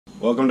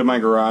Welcome to my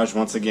garage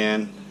once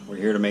again. We're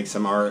here to make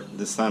some art,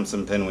 this time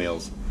some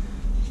pinwheels.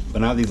 But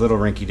not these little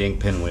rinky-dink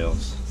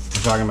pinwheels.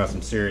 We're talking about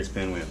some serious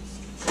pinwheels.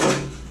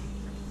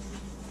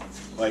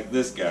 Like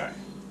this guy.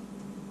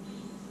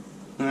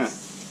 Huh.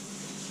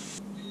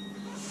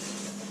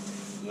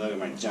 Look at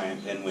my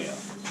giant pinwheel.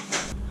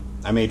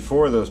 I made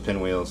 4 of those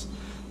pinwheels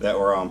that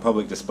were on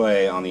public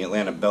display on the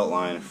Atlanta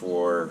BeltLine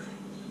for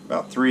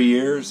about 3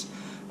 years.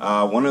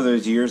 One of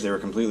those years they were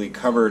completely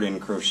covered in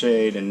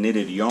crocheted and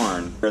knitted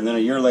yarn. And then a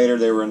year later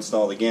they were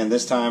installed again,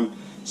 this time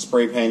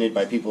spray painted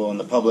by people in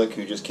the public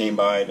who just came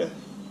by to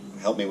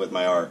help me with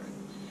my art.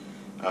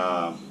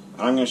 I'm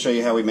going to show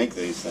you how we make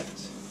these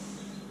things.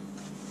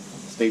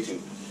 Stay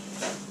tuned.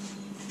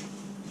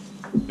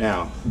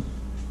 Now,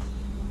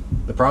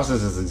 the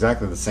process is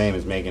exactly the same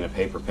as making a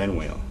paper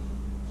pinwheel.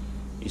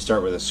 You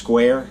start with a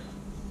square,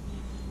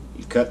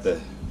 you cut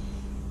the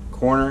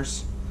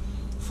corners,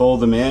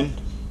 fold them in,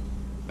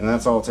 and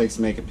that's all it takes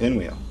to make a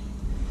pinwheel.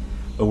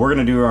 But we're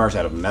going to do ours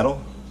out of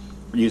metal.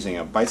 We're using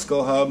a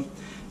bicycle hub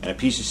and a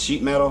piece of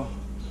sheet metal,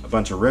 a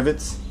bunch of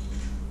rivets,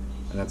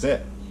 and that's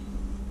it.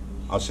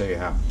 I'll show you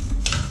how.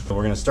 So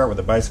we're going to start with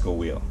a bicycle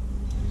wheel.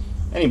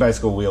 Any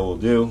bicycle wheel will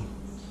do.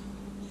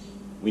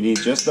 We need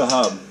just the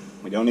hub.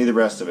 We don't need the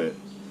rest of it.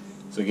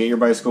 So get your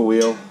bicycle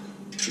wheel,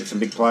 get some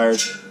big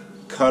pliers,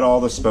 cut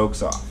all the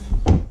spokes off.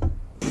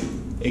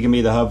 It can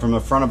be the hub from the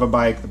front of a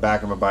bike, the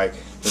back of a bike,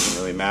 doesn't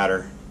really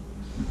matter.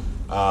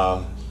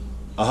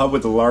 A hub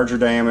with a larger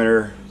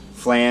diameter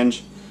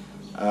flange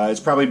is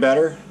probably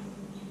better,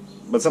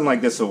 but something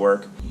like this will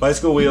work.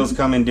 Bicycle wheels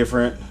come in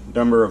different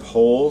number of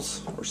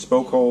holes or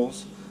spoke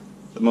holes.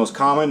 The most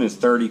common is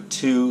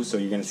 32, so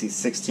you're going to see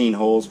 16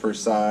 holes per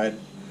side.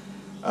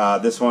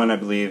 This one I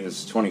believe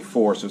is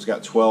 24, so it's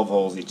got 12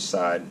 holes each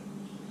side.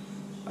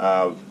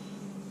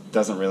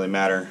 Doesn't really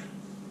matter.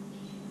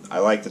 I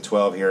like the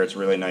 12 here, it's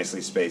really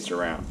nicely spaced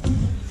around.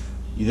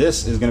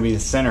 This is going to be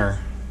the center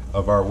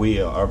of our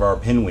wheel, of our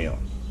pinwheel.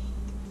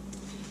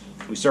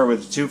 We start with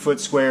a 2-foot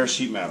square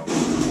sheet metal.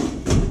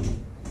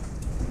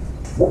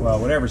 Well,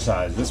 whatever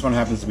size. This one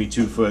happens to be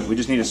 2 foot. We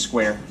just need a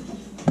square.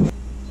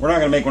 We're not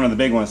going to make one of the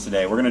big ones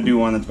today. We're going to do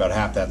one that's about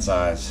half that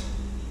size.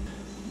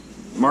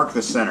 Mark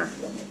the center.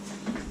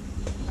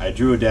 I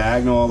drew a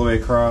diagonal all the way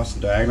across,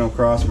 diagonal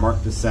across,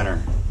 mark the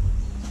center.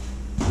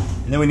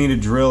 And then we need to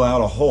drill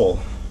out a hole.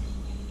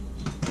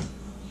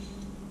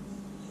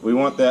 We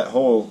want that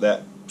hole,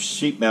 that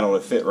sheet metal,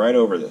 to fit right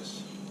over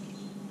this.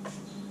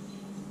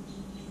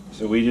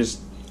 So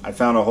I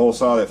found a hole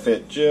saw that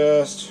fit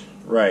just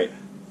right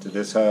to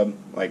this hub,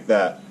 like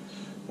that,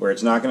 where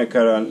it's not going to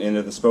cut on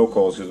into the spoke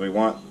holes because we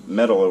want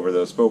metal over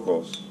those spoke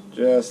holes,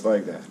 just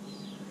like that.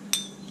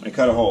 I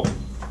cut a hole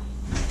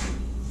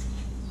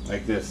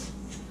like this.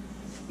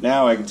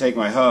 Now I can take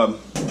my hub,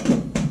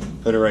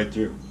 put it right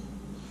through.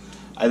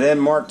 I then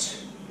marked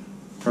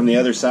from the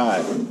other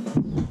side.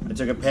 I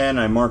took a pen,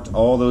 I marked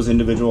all those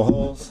individual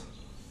holes,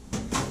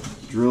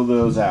 drilled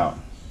those out.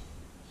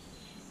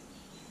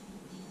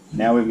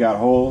 Now we've got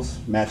holes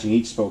matching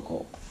each spoke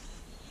hole.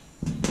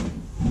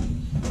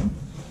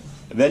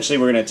 Eventually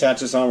we're going to attach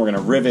this on, we're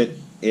going to rivet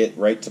it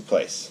right to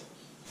place.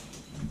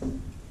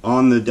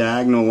 On the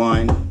diagonal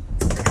line,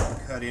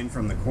 cut in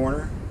from the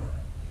corner,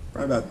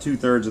 probably about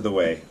 2/3 of the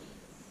way.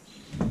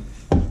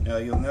 Now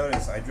you'll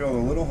notice I drilled a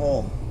little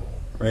hole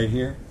right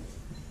here,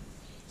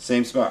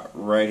 same spot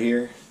right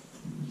here,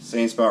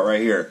 same spot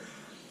right here.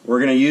 We're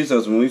going to use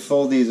those when we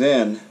fold these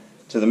in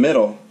to the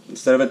middle.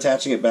 Instead of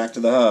attaching it back to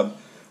the hub,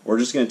 we're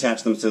just going to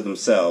attach them to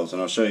themselves,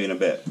 and I'll show you in a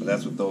bit. But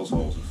that's what those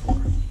holes are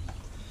for.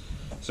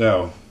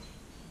 So,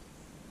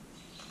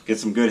 get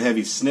some good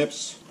heavy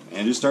snips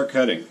and just start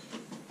cutting.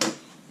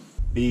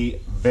 Be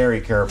very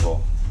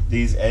careful.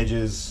 These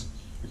edges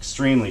are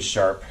extremely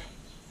sharp.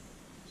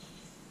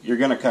 You're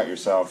going to cut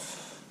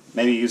yourself.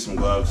 Maybe use some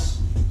gloves.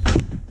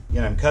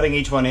 Again, I'm cutting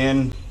each one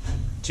in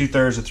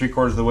 2/3 to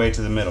 3/4 of the way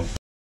to the middle.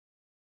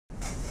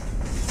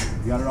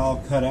 We got it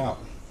all cut out.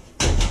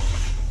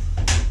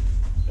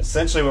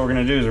 Essentially what we're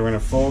going to do is we're going to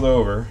fold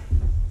over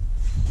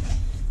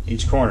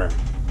each corner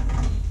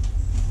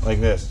like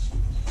this.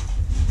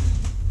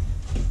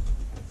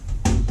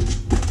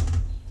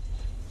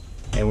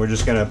 And we're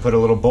just going to put a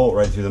little bolt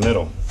right through the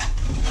middle.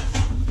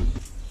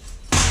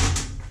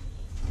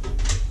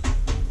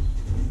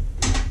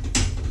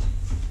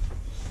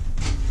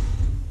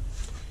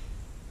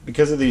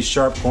 Because of these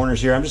sharp corners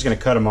here, I'm just going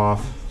to cut them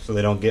off so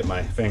they don't get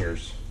my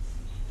fingers.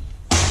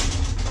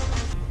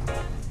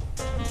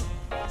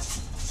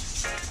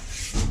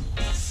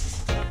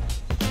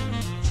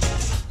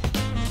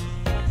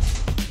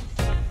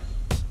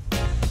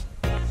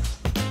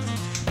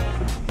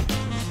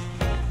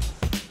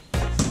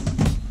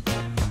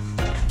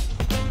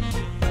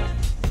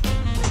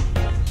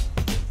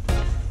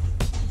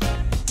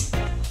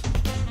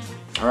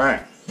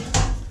 Alright,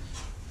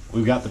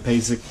 we've got the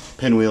basic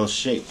pinwheel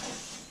shape.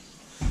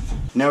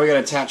 Now we got to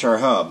attach our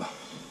hub.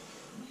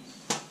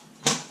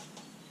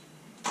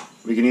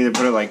 We can either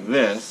put it like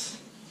this,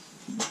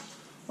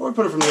 or we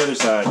put it from the other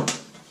side,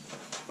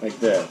 like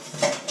this.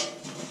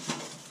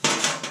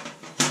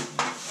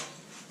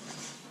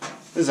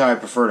 This is how I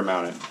prefer to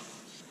mount it.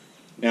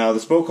 Now the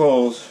spoke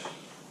holes,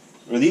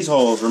 or these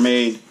holes, were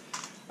made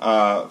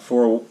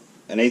for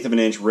an 1/8 of an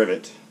inch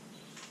rivet.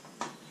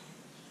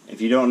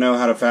 If you don't know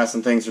how to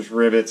fasten things with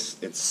rivets,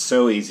 it's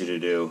so easy to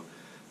do.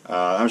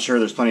 I'm sure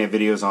there's plenty of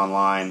videos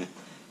online.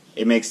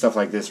 It makes stuff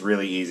like this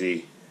really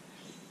easy.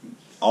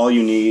 All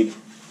you need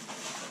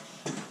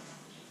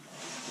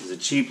is a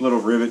cheap little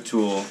rivet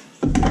tool.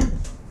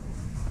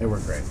 They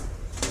work great.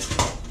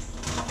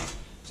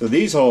 So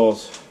these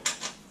holes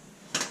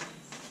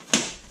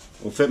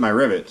will fit my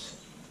rivets,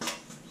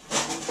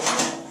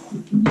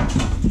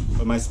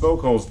 but my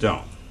spoke holes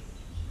don't.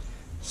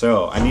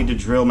 So I need to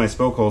drill my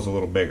spoke holes a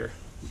little bigger.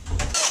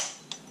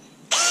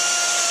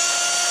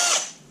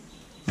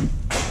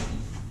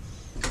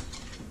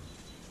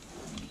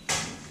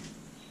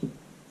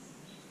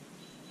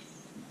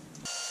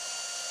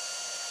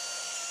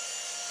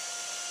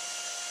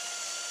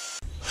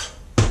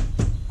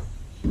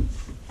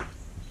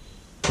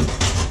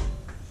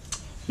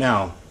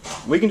 Now,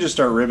 we can just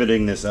start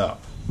riveting this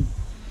up.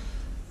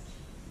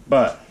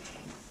 But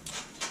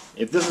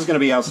if this is going to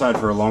be outside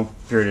for a long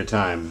period of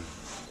time,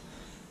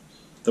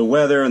 the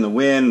weather and the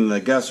wind and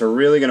the gusts are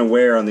really going to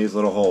wear on these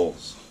little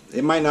holes.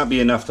 It might not be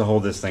enough to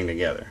hold this thing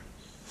together.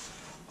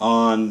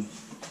 On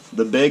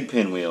the big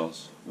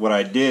pinwheels, what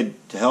I did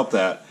to help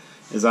that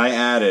is I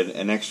added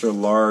an extra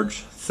large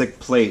thick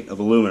plate of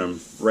aluminum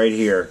right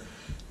here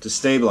to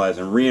stabilize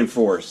and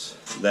reinforce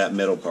that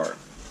middle part.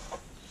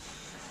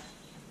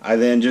 I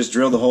then just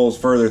drilled the holes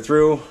further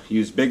through,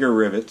 used bigger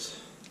rivets,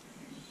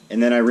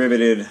 and then I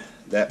riveted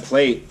that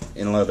plate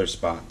in leather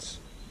spots.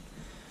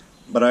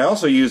 But I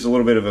also used a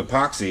little bit of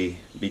epoxy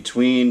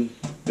between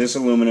this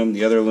aluminum,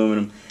 the other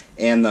aluminum,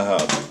 and the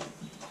hub.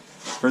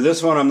 For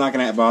this one, I'm not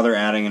going to bother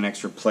adding an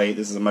extra plate.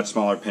 This is a much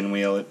smaller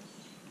pinwheel.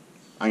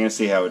 I'm going to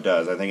see how it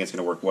does. I think it's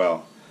going to work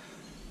well.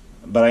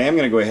 But I am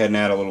going to go ahead and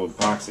add a little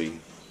epoxy.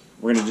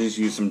 We're going to just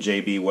use some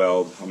JB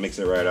Weld. I'll mix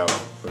it right out,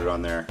 put it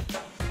on there.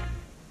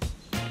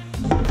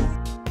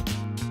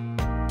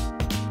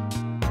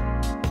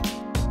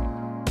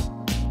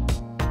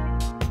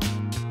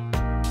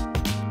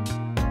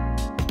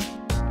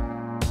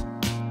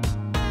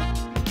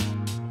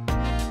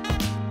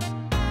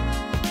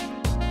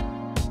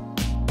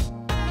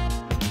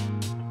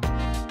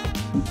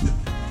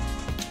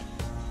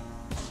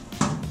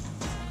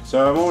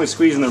 So I'm only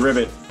squeezing the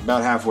rivet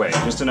about halfway,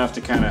 just enough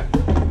to kind of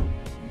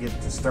get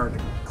to start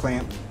to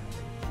clamp,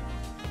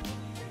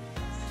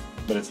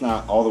 but it's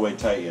not all the way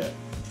tight yet.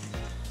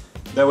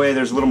 That way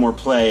there's a little more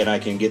play and I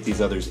can get these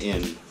others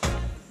in.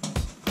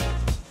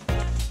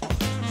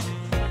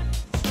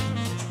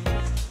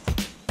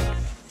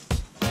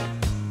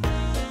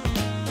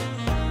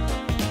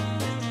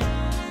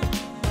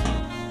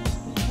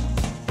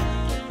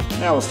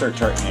 Now we'll start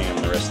tightening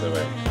them the rest of the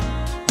way.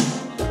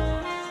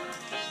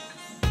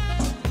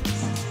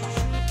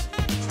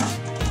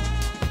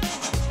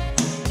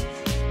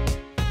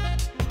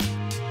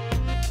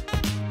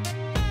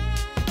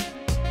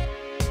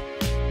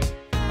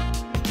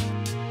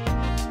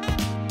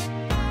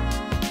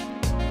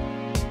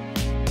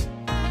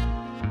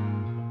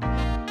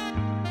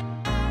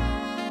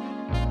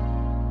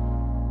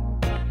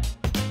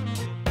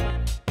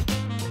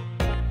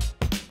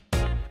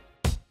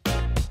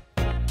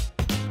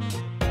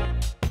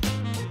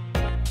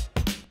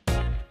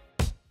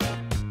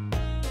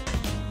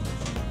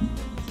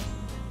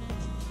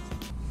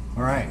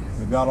 Alright,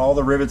 we've got all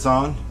the rivets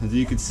on, as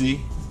you can see.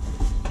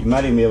 You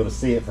might even be able to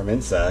see it from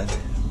inside.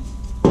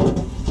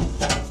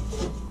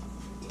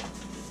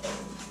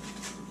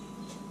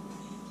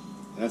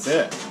 That's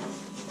it.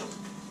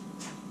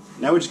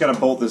 Now we just got to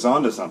bolt this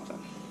onto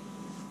something.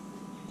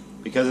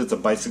 Because it's a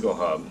bicycle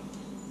hub,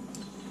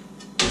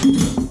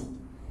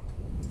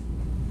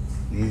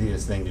 the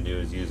easiest thing to do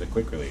is use a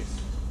quick release.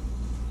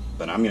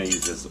 But I'm going to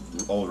use this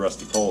old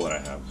rusty pole that I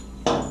have.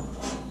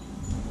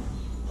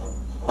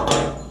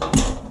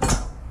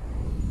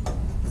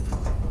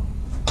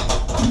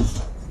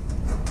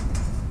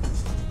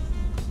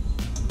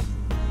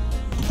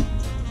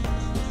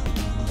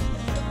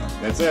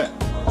 That's it.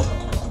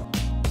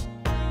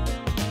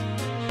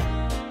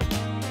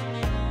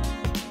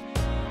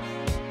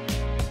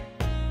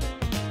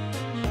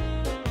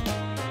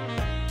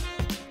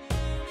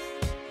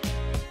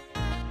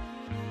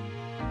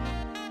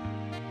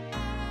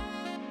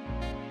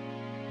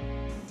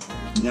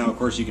 Now, of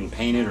course, you can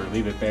paint it or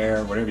leave it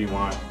bare, whatever you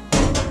want.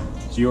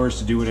 It's yours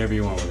to do whatever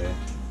you want with it.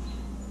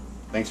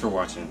 Thanks for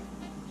watching.